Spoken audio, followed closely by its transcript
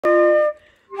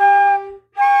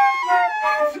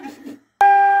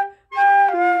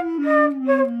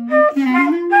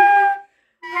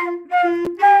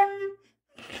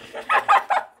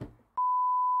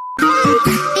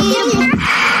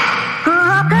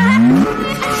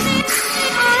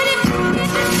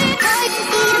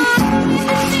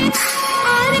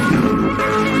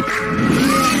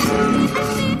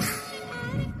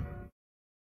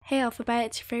Alphabet,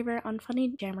 it's your favorite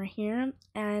unfunny jammer here,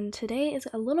 and today is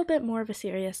a little bit more of a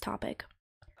serious topic.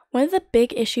 One of the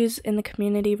big issues in the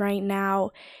community right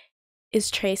now is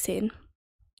tracing.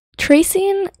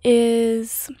 Tracing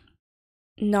is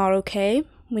not okay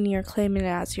when you're claiming it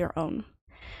as your own.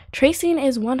 Tracing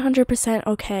is 100%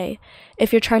 okay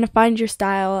if you're trying to find your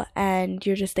style and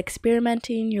you're just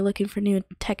experimenting, you're looking for new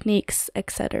techniques,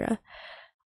 etc.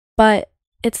 But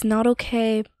it's not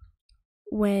okay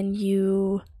when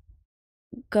you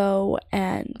go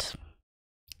and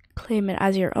claim it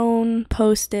as your own,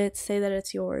 post it, say that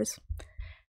it's yours.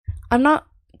 I'm not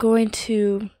going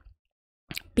to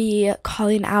be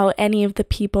calling out any of the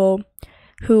people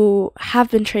who have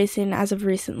been tracing as of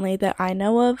recently that I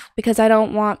know of, because I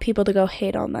don't want people to go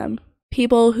hate on them.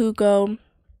 People who go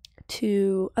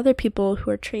to other people who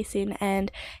are tracing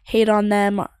and hate on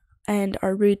them and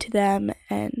are rude to them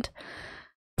and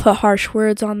put harsh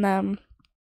words on them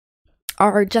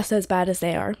are just as bad as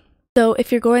they are. So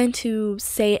if you're going to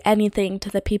say anything to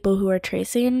the people who are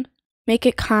tracing, make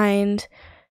it kind,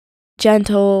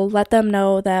 gentle, let them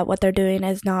know that what they're doing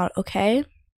is not okay,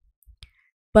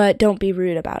 but don't be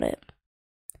rude about it.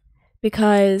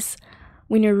 Because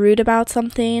when you're rude about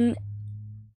something,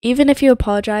 even if you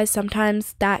apologize,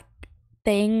 sometimes that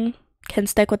thing can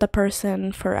stick with the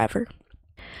person forever.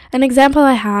 An example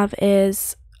I have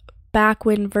is back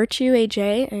when 𝐪𝐺𝒍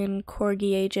AJ and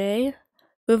ℎ𝕨𝒏 AJ,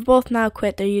 who've both now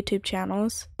quit their YouTube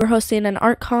channels, were hosting an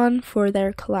art con for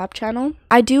their collab channel.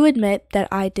 I do admit that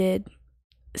I did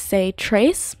say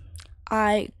trace.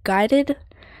 I guided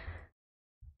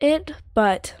it,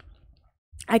 but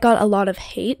I got a lot of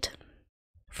hate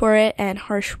for it and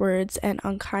harsh words and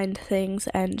unkind things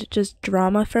and just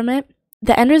drama from it.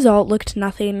 The end result looked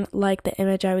nothing like the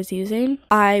image I was using.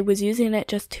 I was using it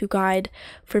just to guide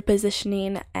for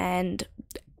positioning and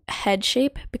head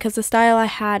shape because the style I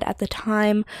had at the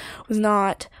time was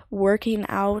not working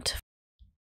out.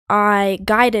 I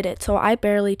guided it, so I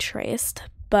barely traced,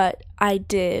 but I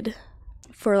did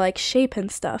for like shape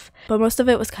and stuff. But most of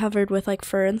it was covered with like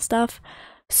fur and stuff,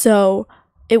 so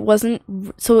it was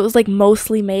like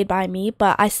mostly made by me,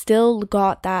 but I still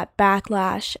got that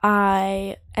backlash.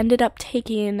 I ended up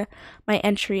taking my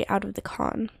entry out of the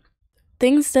con.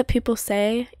 Things that people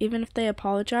say, even if they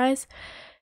apologize,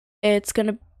 it's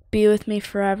gonna be with me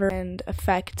forever and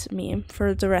affect me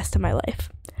for the rest of my life.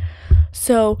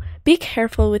 So be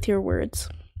careful with your words.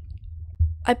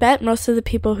 I bet most of the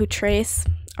people who trace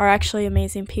are actually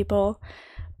amazing people,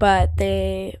 but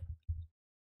they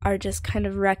are just kind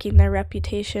of wrecking their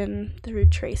reputation through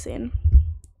tracing.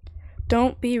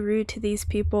 Don't be rude to these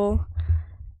people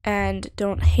and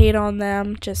don't hate on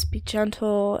them. Just be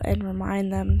gentle and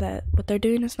remind them that what they're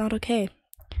doing is not okay.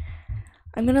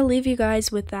 I'm gonna leave you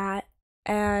guys with that,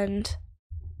 and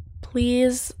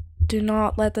please do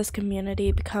not let this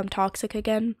community become toxic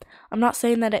again. I'm not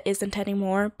saying that it isn't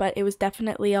anymore, but it was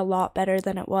definitely a lot better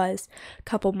than it was a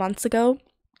couple months ago.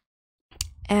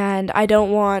 And I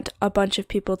don't want a bunch of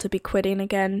people to be quitting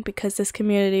again because this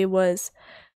community was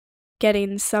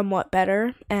getting somewhat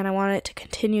better and I want it to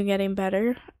continue getting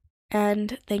better.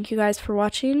 And thank you guys for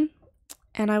watching,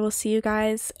 and I will see you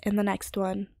guys in the next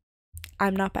one.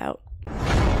 imnop out.